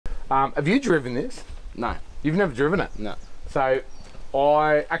Have you driven this? No. You've never driven it? No. So,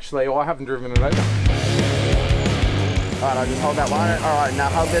 I haven't driven it either. Alright, I'll just hold that one. Alright, now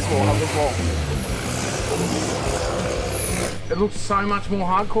hug this wall, It looks so much more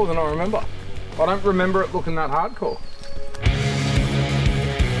hardcore than I remember. I don't remember it looking that hardcore.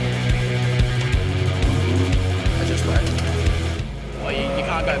 I just wait. Well, you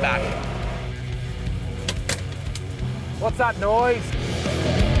can't go back. What's that noise?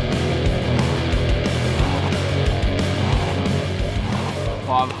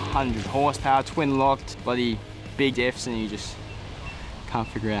 $500 horsepower, twin locked, bloody big Fs, and you just can't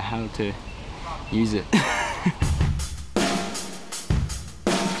figure out how to use it.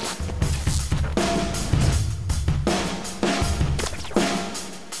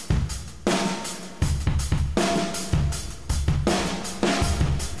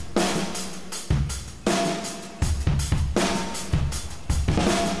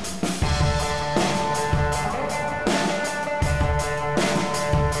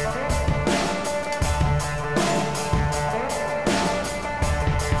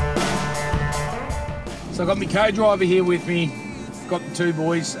 So I've got my co-driver here with me. Got the two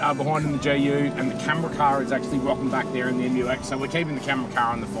boys behind in the GU, and the camera car is actually rocking back there in the MUX. So we're keeping the camera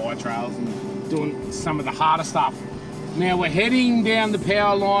car on the fire trails and doing some of the harder stuff. Now we're heading down the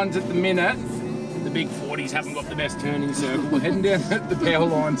power lines at the minute. The big 40s haven't got the best turning circle. We're heading down the power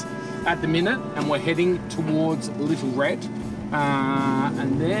lines at the minute, and we're heading towards Little Red.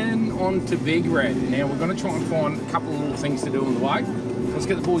 And then on to Big Red. Now we're going to try and find a couple of little things to do on the way. Let's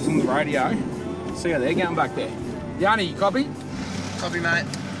get the boys on the radio. See how they're going back there. Yanni, you copy? Copy, mate.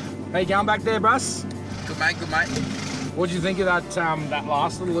 How you going back there, Bruss? Good, mate, good, mate. What did you think of that that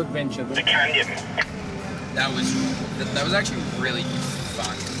last little adventure? The canyon. That was actually really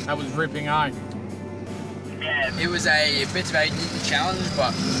fun. That was ripping, eh? Yeah. It was a bit of a challenge,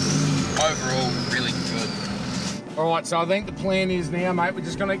 but overall really good. All right, so I think the plan is now, mate, we're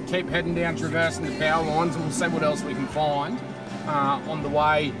just going to keep heading down, traversing the power lines, and we'll see what else we can find on the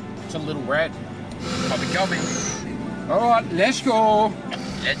way to Little Red. Copy, copy. All right, let's go.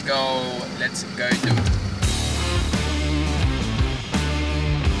 Let's go. Let's go do it.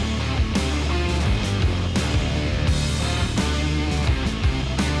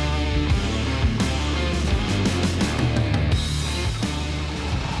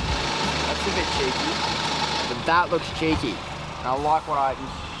 That's a bit cheeky, but that looks cheeky. And I like what I can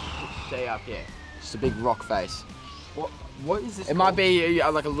see up here. Just a big rock face. What is this? It might be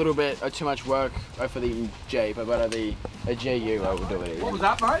like a little bit too much work for the Jeep, but a GU I will do it. What was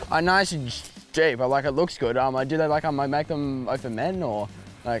that, mate? A nice Jeep, like it looks good. Do they like I make them for men or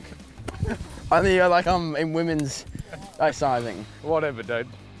like? I think like I'm in women's sizing. Whatever, dude.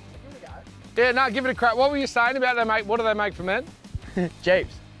 Yeah, no, give it a crack. What were you saying about they make? What do they make for men?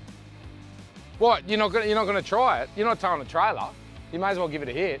 Jeeps. What? You're not gonna try it? You're not towing a trailer. You may as well give it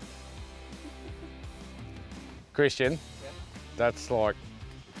a hit. Christian. That's like,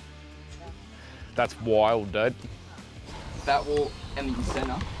 that's wild, dude. That will end the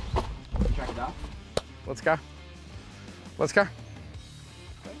center. Track it up. Let's go. Let's go.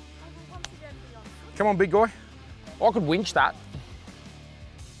 Come on, big guy. I could winch that.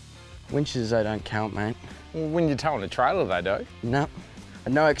 Winches, they don't count, mate. Well, when you're towing a trailer, they do. No.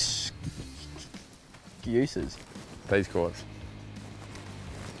 No excuses. These guys.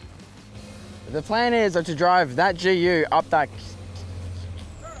 The plan is to drive that GU up that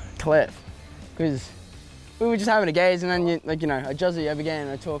cliff, because we were just having a gaze, and then a Juzzy ever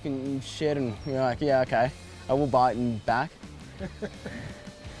began talking shit, and you're like, yeah, okay, I will bite and back.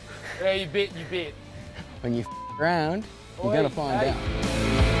 Yeah, you bit. When you around, you're gonna find out.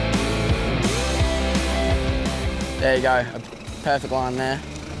 There you go, a perfect line there.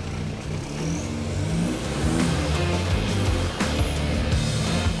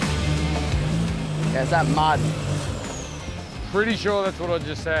 Yeah, it's that mud. Pretty sure that's what I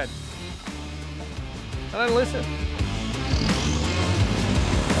just said. I don't listen.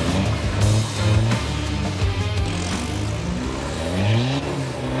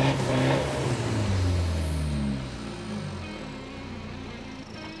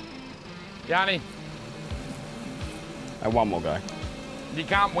 Yanni. One more go. You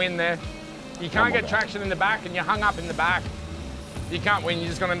can't win there. You can't get traction in the back, and you're hung up in the back. You can't win, you're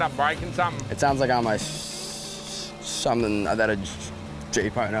just gonna end up breaking something. It sounds like almost something that a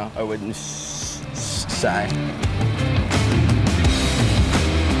Jeep owner I wouldn't say.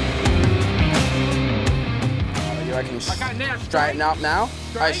 You reckon Okay, now straighten up now?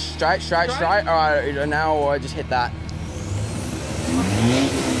 Straight? Straight. All right, now I just hit that.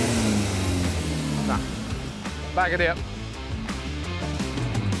 Nah. Back it up.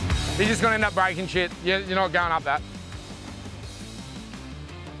 You're just gonna end up breaking shit. You're not going up that.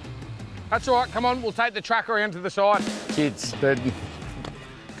 That's all right, come on, we'll take the track around to the side. Kids, gotta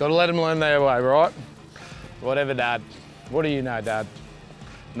let them learn their way, right? Whatever, Dad. What do you know, Dad?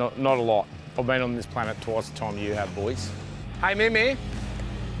 Not a lot. I've been on this planet twice the time you have, boys. Hey, Mimi.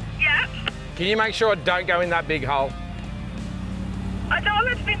 Yeah? Can you make sure I don't go in that big hole? I don't want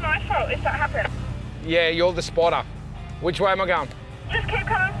it to be my fault if that happens. Yeah, you're the spotter. Which way am I going? Just keep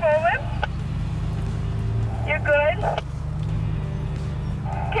coming forward. You're good.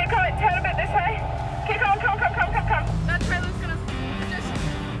 Keep coming, turn a bit this way. Keep going, come. That trailer's gonna just...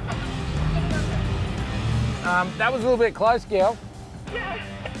 That was a little bit close, girl. Yeah.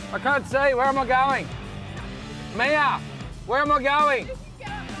 I can't see, where am I going? Mia, where am I going?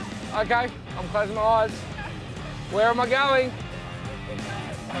 Okay, I'm closing my eyes. Where am I going?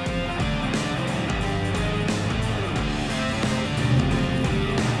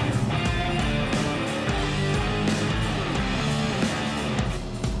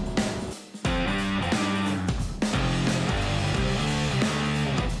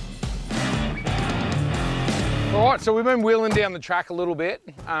 All right, so we've been wheeling down the track a little bit,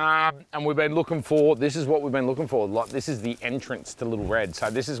 and we've been looking for, this is what we've been looking for. Like, this is the entrance to Little Red. So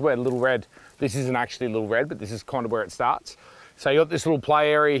this is where Little Red, this isn't actually Little Red, but this is kind of where it starts. So you got this little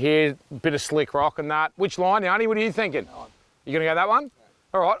play area here, bit of slick rock and that. Which line, Yanni, what are you thinking? You gonna go that one?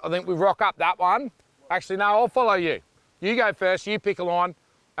 All right, I think we rock up that one. Actually, no, I'll follow you. You go first, you pick a line,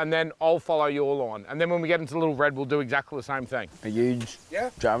 and then I'll follow your line. And then when we get into Little Red, we'll do exactly the same thing. Are you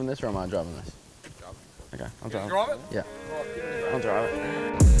driving this or am I driving this? Okay, I'll drive it. Drive it? Yeah. I'll drive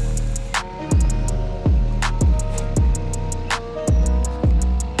it.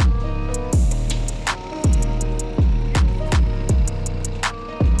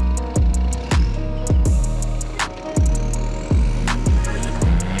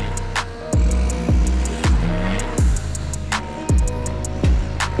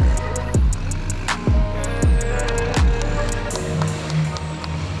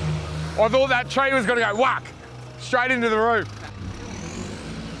 I thought that tree was gonna go whack, straight into the roof.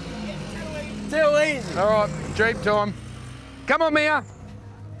 Too easy. All right, Jeep time. Come on, Mia.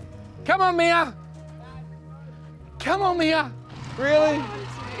 Come on, Mia. Come on, Mia. Really?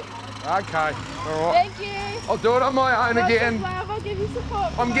 Okay, all right. Thank you. I'll do it on my own again. I'll give you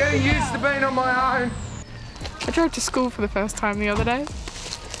support. I'm getting used to being on my own. I drove to school for the first time the other day.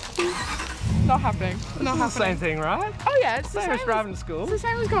 Not happening. Not happening. Same thing, right? Oh yeah, it's the Same as driving to school. It's the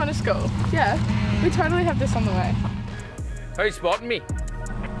same as going to school. Yeah, we totally have this on the way. Who's spotting me?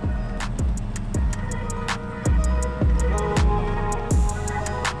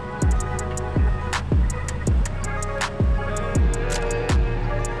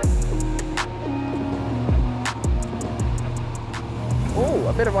 Oh,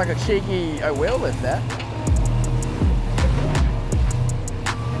 a bit of like a cheeky wheel lift there.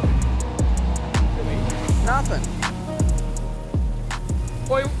 Nothing.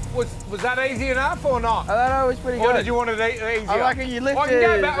 Wait, was that easy enough or not? I thought it was pretty good. Or did you want it easier? I like it, you lifted I can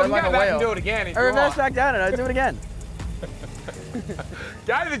go back, like a back wheel. and do it again if I you reverse want. back down and I do it again.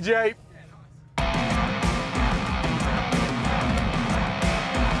 Go to the Jeep.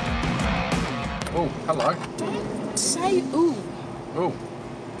 Oh, hello. Don't say ooh. Oh,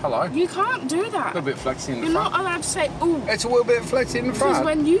 hello. You can't do that. A little bit flexing in the You're front. not allowed to say ooh. It's a little bit flexing in the front. Because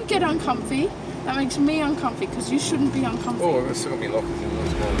when you get uncomfy, that makes me uncomfy because you shouldn't be uncomfy. Oh, I've still got my lockers in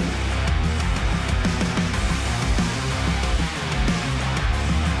as well.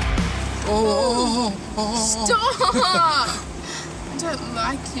 Stop! I don't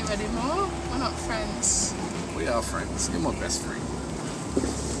like you anymore. We're not friends. We are friends. You're my best friend.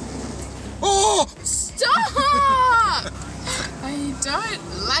 Oh! Stop! I don't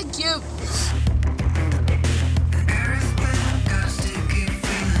like you.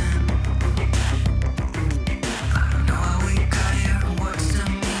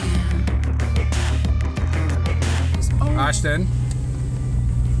 Ashton.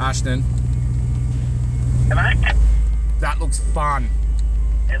 Hello? That looks fun.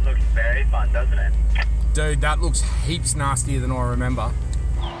 It looks very fun, doesn't it? Dude, that looks heaps nastier than I remember.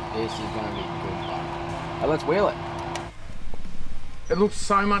 This is gonna be good fun. Let's wheel it. It looks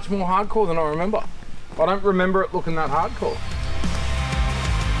so much more hardcore than I remember. I don't remember it looking that hardcore.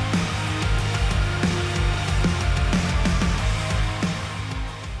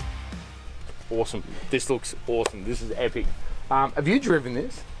 Awesome. This looks awesome. This is epic. Have you driven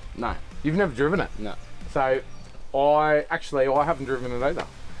this? No. You've never driven it? No. So I haven't driven it either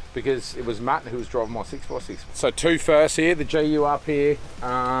because it was Matt who was driving my 6x6. So two firsts here, the GU up here,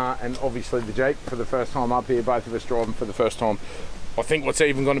 and obviously the Jeep for the first time up here, both of us driving for the first time. I think what's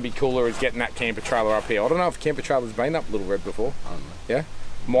even going to be cooler is getting that camper trailer up here. I don't know if camper trailer's been up Little Red before. I don't know. Yeah?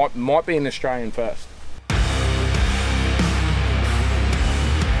 Might be an Australian first.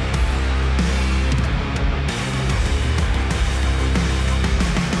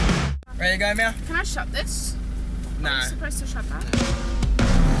 Ready to go, Meow? Can I shut this? No. Are you supposed to shut that?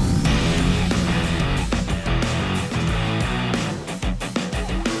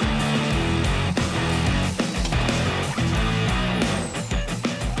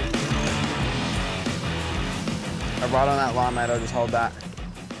 Right on that line, mate, I'll just hold that.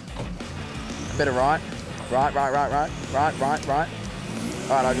 A bit of right. Right. Alright,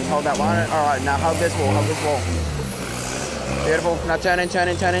 I'll just hold that line. Alright, now hug this wall, Beautiful. Now turn in.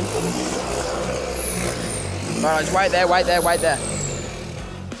 Alright, just wait there.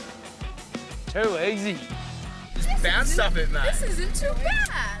 Too easy. Just bounce stuff it, mate. This isn't too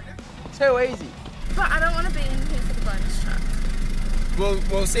bad. Too easy. But I don't want to be in here for the bonus track.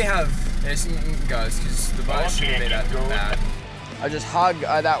 We'll see how this goes, because the bonus shouldn't be that bad. I just hug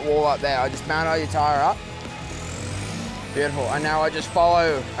that wall up there. I just mount your tyre up. Beautiful. And now I just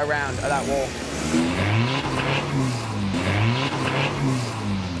follow around that wall.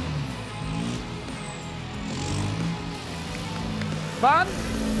 Fun?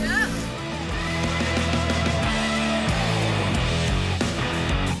 Yeah.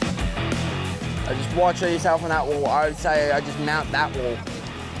 I just watch yourself on that wall. I would say I just mount that wall.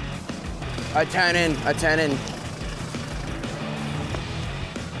 I turn in.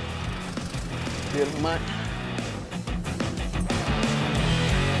 Beautiful, mate.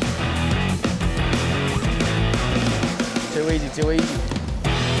 Too easy.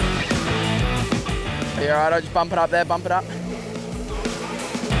 Are you alright? I'll just bump it up there,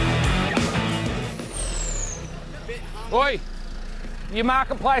 Oi! Your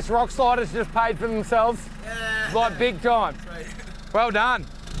marketplace rock sliders just paid for themselves. Yeah. Like big time. Well done.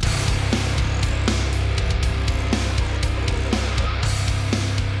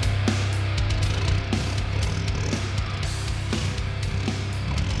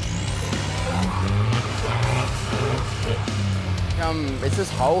 It's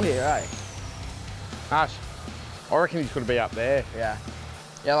this hole here, eh? Hush. I reckon he's going to be up there. Yeah.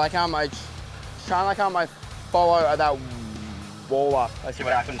 Yeah, I follow that wall up. Let's see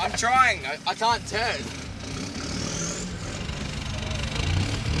what happens. I'm trying. I can't turn.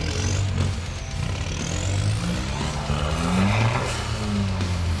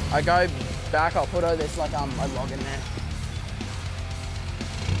 I go back, I'll put this a log in there.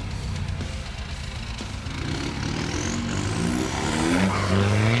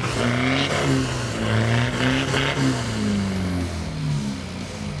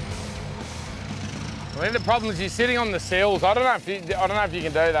 I think the problem is you're sitting on the seals. I don't know if you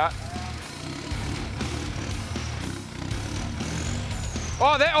can do that.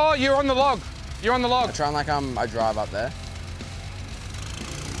 Oh, you're on the log. I try and I drive up there.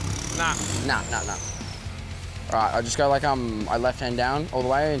 Nah. Nah. Alright, I just go I left hand down all the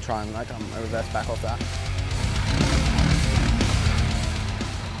way and try and I reverse back off that.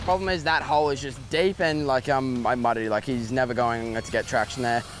 Problem is that hole is just deep and I'm muddy, he's never going to get traction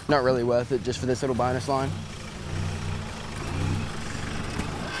there. Not really worth it just for this little bonus line.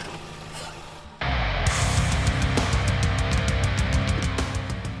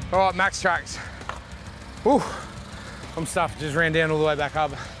 All right, max tracks. Whew, I'm stuffed, just ran down all the way back up.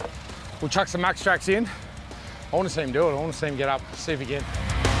 We'll chuck some max tracks in. I want to see him do it, I want to see him get up, see if he can.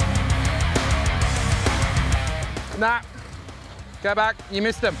 Nah, go back, you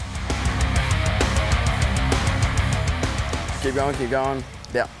missed him. Keep going.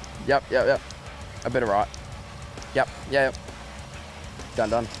 Yep. A bit of right. Yep.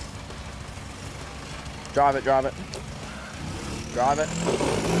 Done. Drive it.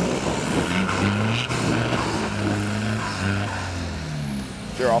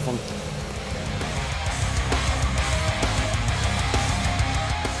 You're off him.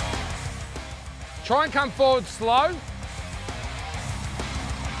 Try and come forward slow.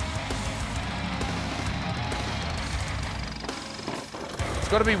 It's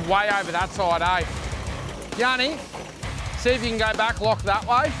got to be way over that side, eh? Yanni, see if you can go back, lock that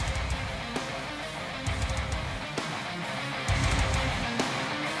way.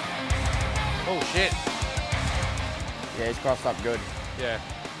 Oh shit. Yeah, he's crossed up good. Yeah.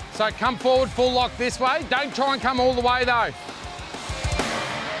 So come forward, full lock this way. Don't try and come all the way though.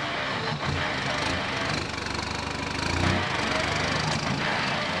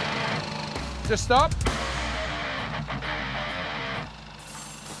 Just stop.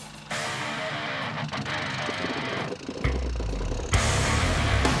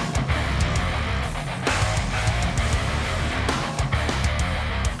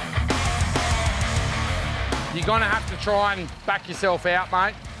 you're gonna have to try and back yourself out,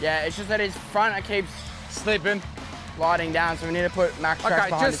 mate. Yeah, it's just that his front, it keeps Slipping. sliding down, so we need to put max track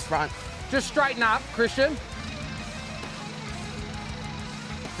behind his front. Just straighten up, Christian.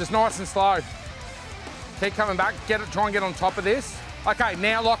 Just nice and slow. Keep coming back, try and get on top of this. Okay,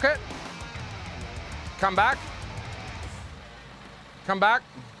 now lock it. Come back. Come back.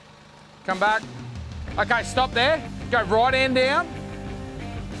 Come back. Okay, stop there. Go right hand down.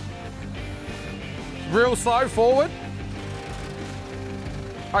 Real slow forward.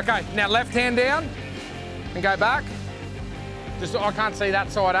 Okay, now left hand down and go back. Just, I can't see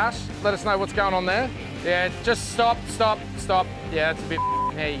that side, Ash. Let us know what's going on there. Yeah, just stop, stop, stop. Yeah, it's a bit,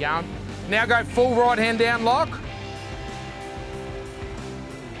 there you go. Now go full right hand down lock.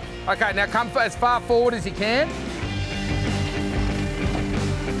 Okay, now come as far forward as you can.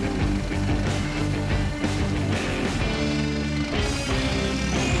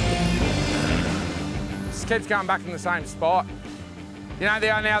 Just keeps going back in the same spot. You know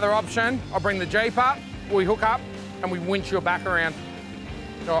the only other option, I'll bring the Jeep up, we hook up, and we winch your back around.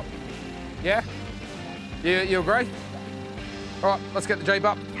 All right. Yeah? You agree? All right, let's get the Jeep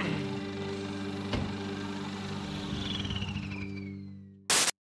up.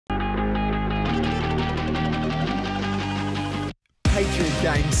 Patriot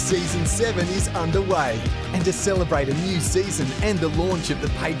Games Season 7 is underway, and to celebrate a new season and the launch of the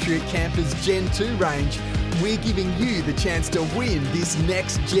Patriot Campers Gen 2 range, we're giving you the chance to win this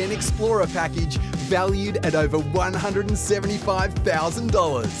Next Gen Explorer package valued at over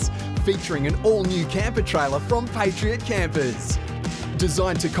 $175,000, featuring an all-new camper trailer from Patriot Campers.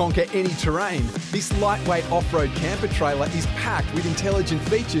 Designed to conquer any terrain, this lightweight off-road camper trailer is packed with intelligent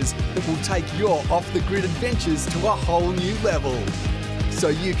features that will take your off-the-grid adventures to a whole new level. So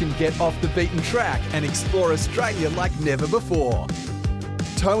you can get off the beaten track and explore Australia like never before.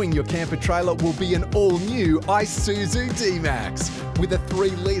 Towing your camper trailer will be an all-new Isuzu D-Max with a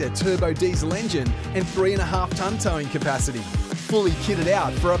 3-litre turbo diesel engine and 3.5-tonne towing capacity. Fully kitted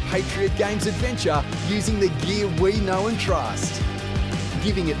out for a Patriot Games adventure using the gear we know and trust.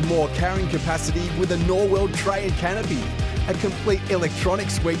 Giving it more carrying capacity with a Norwell tray and canopy, a complete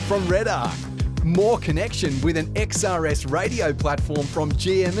electronic suite from Red Arc, more connection with an XRS radio platform from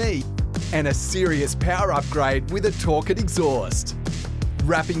GME, and a serious power upgrade with a Torqued exhaust.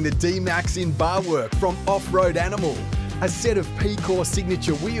 Wrapping the D-Max in bar work from Off-Road Animal, a set of P-Core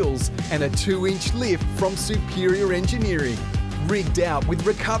signature wheels and a 2-inch lift from Superior Engineering. Rigged out with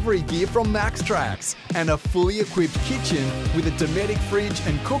recovery gear from Max Tracks and a fully equipped kitchen with a Dometic fridge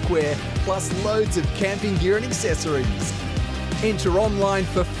and cookware, plus loads of camping gear and accessories. Enter online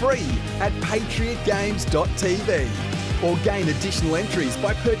for free at patriotgames.tv or gain additional entries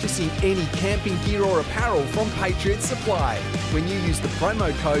by purchasing any camping gear or apparel from Patriot Supply when you use the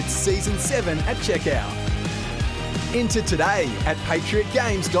promo code SEASON7 at checkout. Enter today at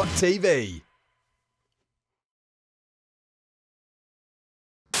patriotgames.tv.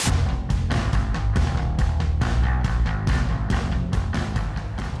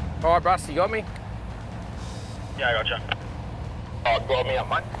 All right, Russ, you got me? Yeah, I gotcha. Oh, grab me up,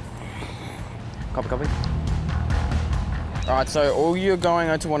 mate. Copy, copy. All right, so all you're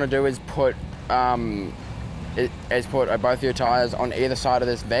going to want to do is put both your tires on either side of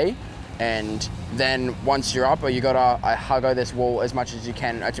this V, and then once you're up, you gotta huggo this wall as much as you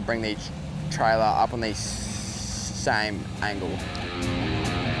can to bring the trailer up on the same angle.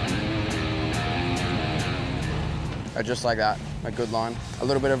 Just like that, a good line. A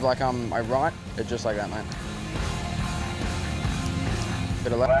little bit of like a right, just like that, mate.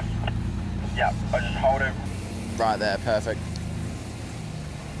 Bit of left. Yeah, I just hold it. Right there, perfect.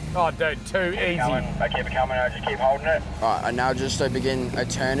 Oh, dude, too easy. I keep it coming, I just keep holding it. All right, and now just begin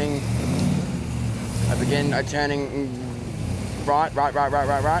turning. I begin turning right.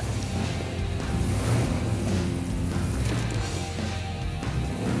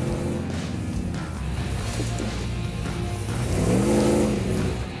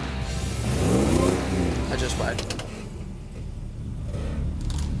 I just wait.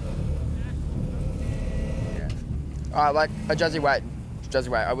 Yeah. All right, like a Jazzy wait.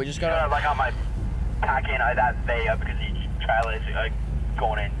 Are we just gonna? Like I might pack in that V because each trailer is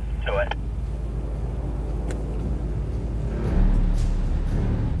going into it.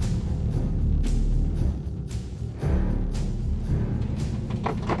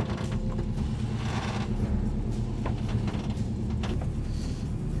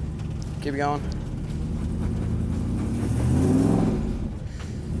 Keep going.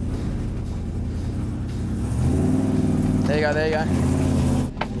 There you go.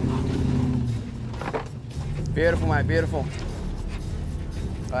 Beautiful, mate, beautiful. All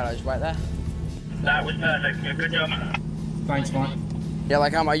right, I'll just wait there. That was perfect. Good job. Thanks, mate. Yeah,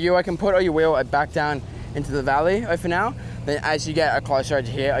 like I can put your wheel back down into the valley for now. Then as you get closer to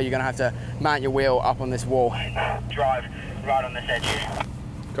here, are you gonna have to mount your wheel up on this wall? Drive right on this edge here.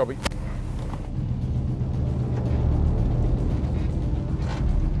 Copy.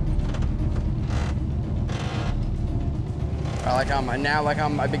 Now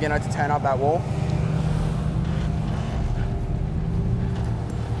I begin to turn up that wall.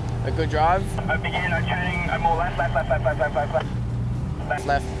 A good drive. I begin, I'm turning, I'm more left.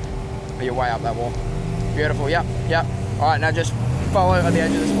 Left. Are you way up that wall? Beautiful, yep. All right, now just follow at the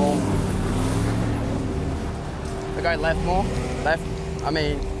edge of this wall. We go left more, left. I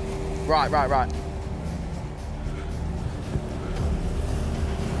mean, right.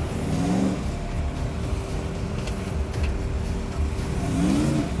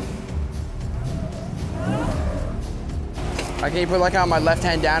 Can you put my left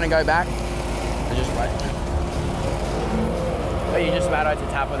hand down and go back? Or just wait. Or you just about to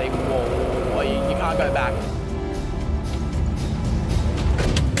tap with a wall, or you can't go back.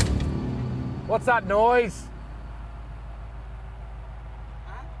 What's that noise?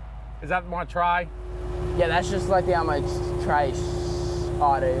 Is that my tray? Yeah, that's just like the trace.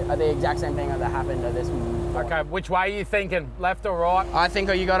 The exact same thing that happened to this one. Okay, which way are you thinking? Left or right? I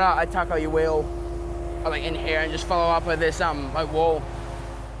think you gotta tuck your wheel in here and just follow up with this wall.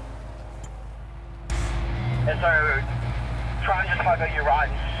 And so try and just plug out your right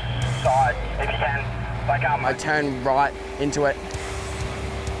side if you can. I turn right into it.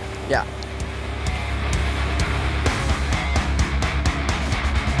 Yeah.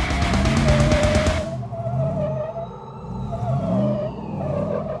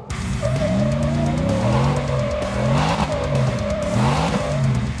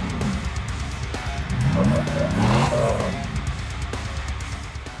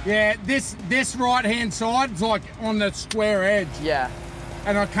 Yeah, this right-hand side's like on the square edge. Yeah.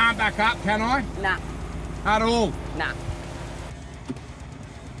 And I can't back up, can I? Nah. At all? Nah.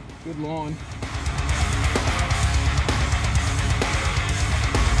 Good line.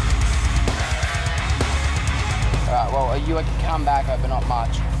 Alright, well, you can come back, but not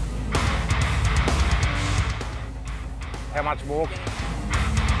much. How much more?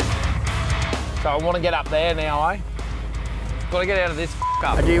 So I want to get up there now, eh? Got to get out of this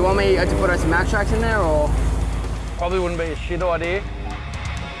up. Do you want me to put some max tracks in there, or? Probably wouldn't be a shit idea.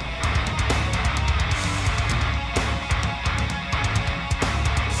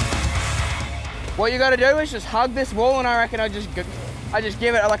 What you got to do is just hug this wall, and I reckon I just give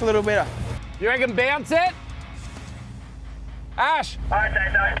it like a little bit of. You reckon bounce it? Ash? I'd say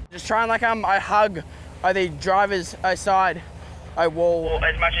so. Just try and I hug the driver's side wall. Well,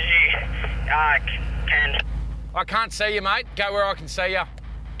 as much as you can. I can't see you, mate. Go where I can see you. Yeah,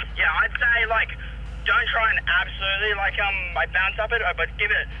 I'd say don't try and absolutely bounce up it, but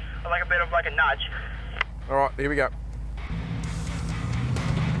give it a bit of a nudge. All right, here we go.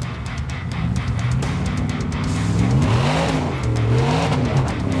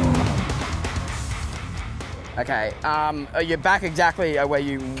 Okay, you're back exactly where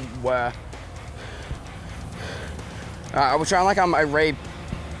you were. I will try and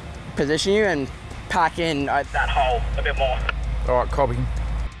reposition you and pack in that hole a bit more. All right, copy.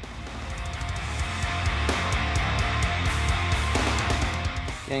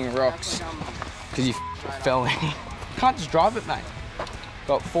 Getting rocks because you fell in. Can't just drive it, mate.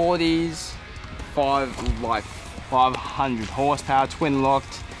 Got 40s, 500 horsepower, twin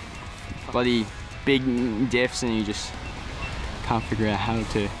locked, bloody big diffs, and you just can't figure out how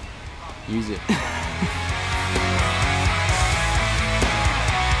to use it.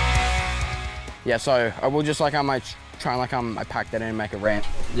 Yeah, so I will just try and I pack that in and make a ramp.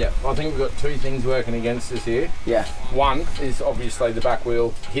 Yeah, I think we've got two things working against us here. Yeah. One is obviously the back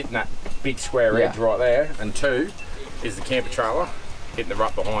wheel hitting that big square edge right there, and two is the camper trailer hitting the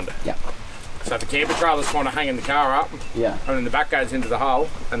rut behind it. Yeah. So the camper trailer's kind of hanging the car up, yeah, and then the back goes into the hull,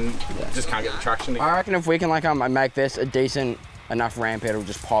 and just can't get the traction again. I reckon if we can make this a decent enough ramp, it'll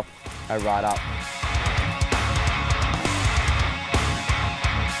just pop right up.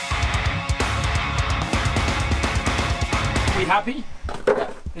 We happy?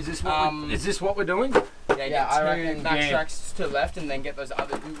 Yeah. Is this what we're doing? Yeah, I reckon back tracks to the left and then get those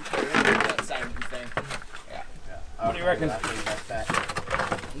other two that same thing. Yeah. What do you reckon?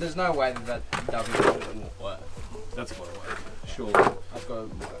 There's no way that doesn't work. That's got to work. Sure. That's got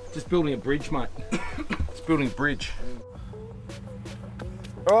to work. Just building a bridge, mate. It's building a bridge.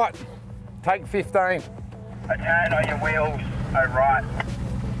 All right, take 15. A turn on your wheels, right.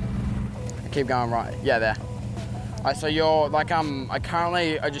 Keep going right. Yeah, there. So you're like I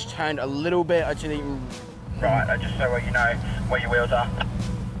currently just turned a little bit to the right. Just so you know where your wheels are.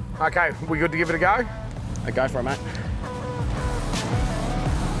 Okay, we good to give it a go? Go for it, mate.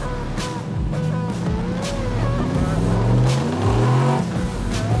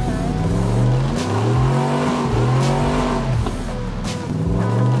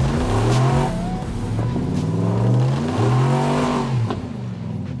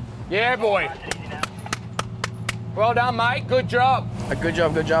 Yeah, boy. Well done, mate. Good job. Good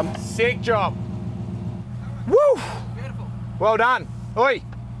job, good job. Sick job. Woo! Beautiful. Well done. Oi.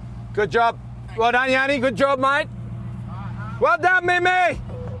 Good job. Well done, Yanni. Good job, mate. Well done, Mimi.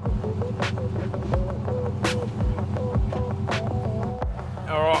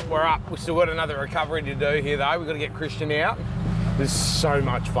 All right, we're up. We've still got another recovery to do here, though. We've got to get Christian out. This is so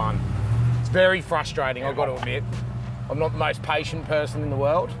much fun. It's very frustrating, I've got to admit. I'm not the most patient person in the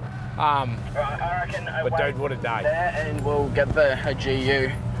world. I reckon. But dude, what a day. There, and we'll get the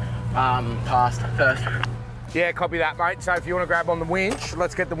GU passed first. Yeah, copy that, mate. So if you want to grab on the winch,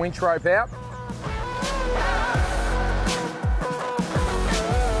 let's get the winch rope out.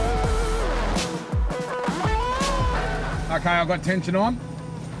 Okay, I've got tension on.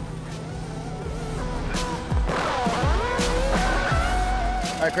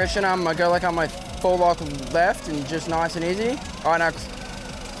 All right, Christian, I go like on my full lock left and just nice and easy. All right, now,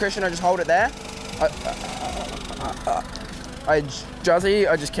 Christian, I just hold it there. Juzzy,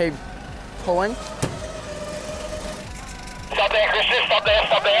 I just keep pulling. Stop there, Christian. Stop there.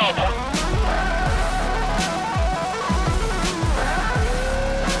 Stop there.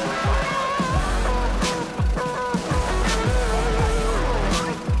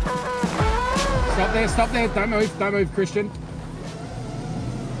 Stop there. Don't move, Christian.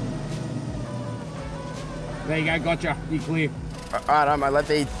 There you go, gotcha. You're clear. All right, I let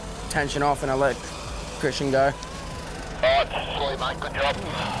the tension off and I let Christian go. Alright, sweet, mate. Good job.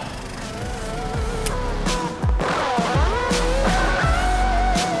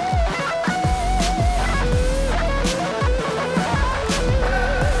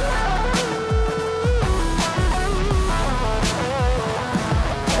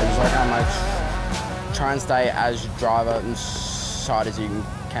 Try and stay as driver side as you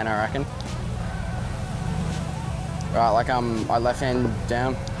can, I reckon. Right, like I left hand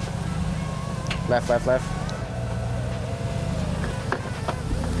down. Left.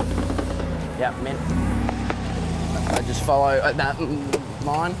 Yep, mint. I just follow that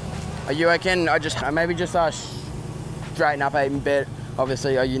line. Are you reckon I maybe just straighten up a bit.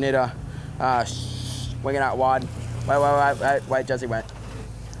 Obviously, you need to wing it out wide. Wait, Jazzy, wait.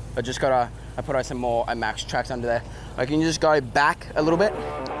 I just gotta. I put some more max tracks under there. I can just go back a little bit.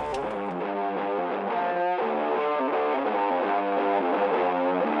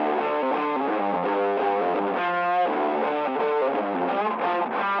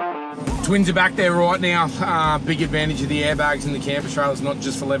 Twins are back there right now. Big advantage of the airbags in the camper trailers, not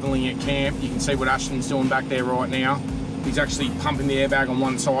just for leveling at camp. You can see what Ashton's doing back there right now. He's actually pumping the airbag on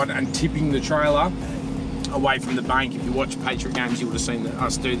one side and tipping the trailer away from the bank. If you watch Patriot games, you would have seen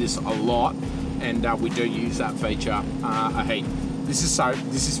us do this a lot, and we do use that feature a heap. This is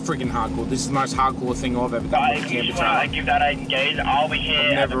freaking hardcore. This is the most hardcore thing I've ever done with a camper trailer. Give that 8 engage. I'll be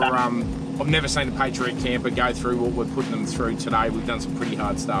here. I've never seen a Patriot camper go through what we're putting them through today. We've done some pretty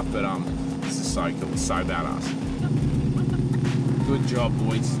hard stuff, but this is so cool, so badass. Good job,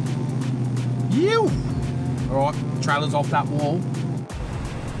 boys. You. All right, trailer's off that wall.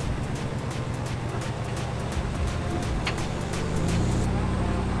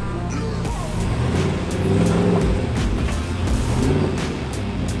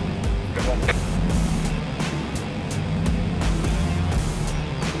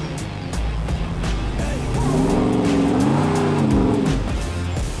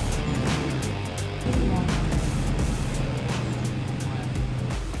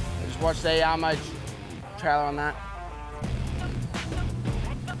 Watch the trailer on that.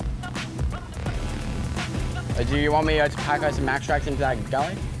 Do you want me to pack some max tracks into that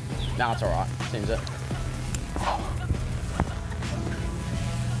gully? No, it's all right. Seems it.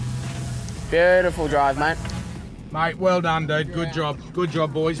 Beautiful drive, mate. Mate, well done, dude. Good job. Good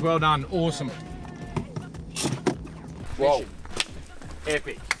job, boys. Well done. Awesome. Whoa.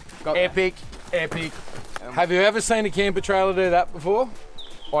 Epic. Epic. Have you ever seen a camper trailer do that before?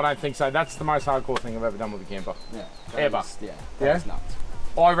 I don't think so. That's the most hardcore thing I've ever done with a camper. Yeah. Ever. That's nuts.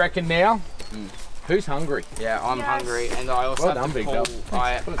 I reckon now. Who's hungry? Yeah, I'm hungry, and I also have to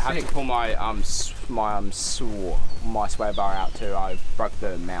pull my sway bar out too. I broke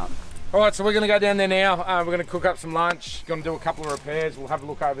the mount. All right, so we're going to go down there now. We're going to cook up some lunch. Going to do a couple of repairs. We'll have a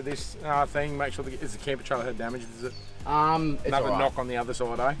look over this thing. Make sure is the camper trailer had damage? Is it? It's another right. knock on the other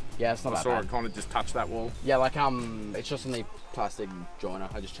side, eh? Yeah, it's not I saw it kind of just touch that wall. Yeah, like it's just in the plastic joiner.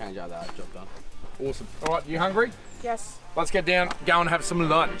 I just changed out that, job done. Awesome. All right, you hungry? Yes. Let's get down, go and have some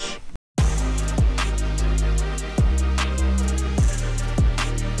lunch.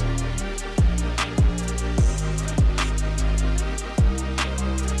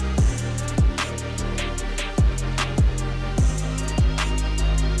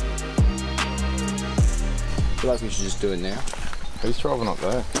 I feel like we should just do it now. Who's driving up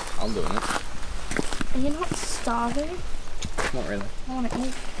there? I'm doing it. Are you not starving? Not really. I want to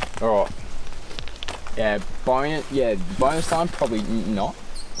eat. All right. Yeah, bonus time, probably not.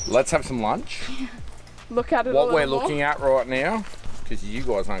 Let's have some lunch. Look at it. What we're looking at right now, because you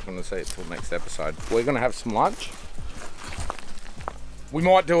guys aren't going to see it till next episode, we're going to have some lunch. We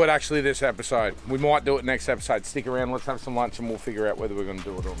might do it actually this episode. We might do it next episode. Stick around, let's have some lunch and we'll figure out whether we're going to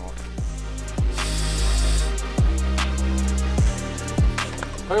do it or not.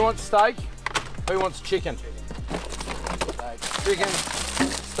 Who wants steak? Who wants chicken? Chicken,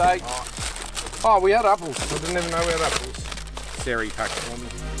 steak. Oh, we had apples. I didn't even know we had apples. Sari packed it for me.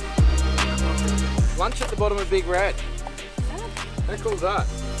 Lunch at the bottom of Big Red. How cool is that?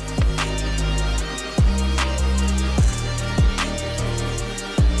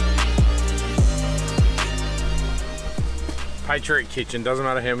 Patriot kitchen, doesn't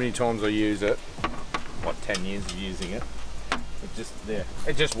matter how many times I use it. What, 10 years of using it?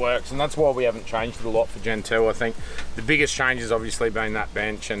 It just works, and that's why we haven't changed it a lot for Gen 2. I think the biggest change has obviously been that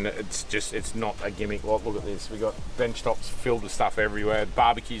bench, and it's not a gimmick. Look at this, we got bench tops filled with stuff everywhere,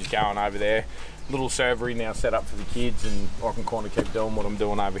 barbecues going over there, little servery now set up for the kids, and I can kind of keep doing what I'm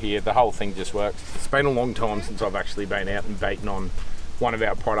doing over here. The whole thing just works. It's been a long time since I've actually been out and baiting on one of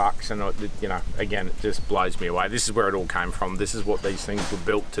our products, and you know, again, it just blows me away. This is where it all came from. This is what these things were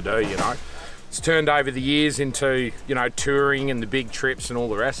built to do, you know. It's turned over the years into, you know, touring and the big trips and all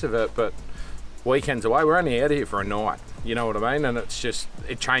the rest of it, but weekends away, we're only out here for a night, you know what I mean? And it's just,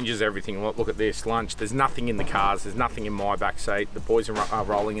 it changes everything. Look at this, lunch, there's nothing in the cars, there's nothing in my back seat. The boys are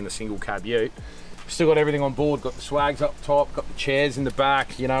rolling in a single cab ute. Still got everything on board, got the swags up top, got the chairs in the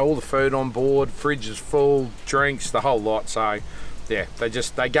back, you know, all the food on board, fridge is full, drinks, the whole lot. So yeah,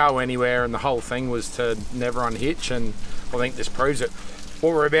 they go anywhere, and the whole thing was to never unhitch, and I think this proves it.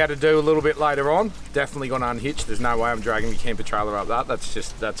 What we're about to do a little bit later on, definitely going to unhitch. There's no way I'm dragging the camper trailer up that.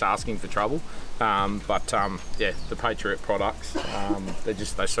 That's asking for trouble. Yeah, the Patriot products,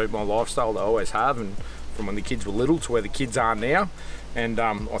 they suit my lifestyle. They always have, and from when the kids were little to where the kids are now. And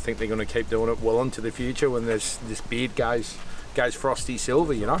I think they're going to keep doing it well into the future when this beard goes frosty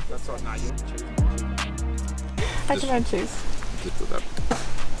silver, you know. That's right. No, you want cheese. I can add cheese. Just put that.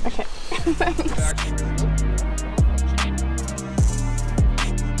 Okay. Thanks.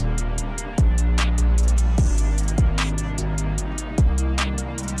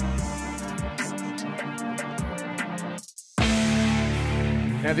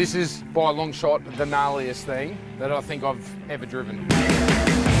 Now this is, by a long shot, the gnarliest thing that I think I've ever driven. Go.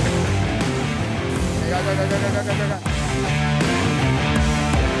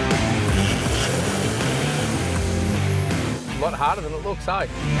 A lot harder than it looks, eh?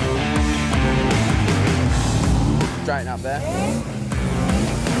 Straighten up there.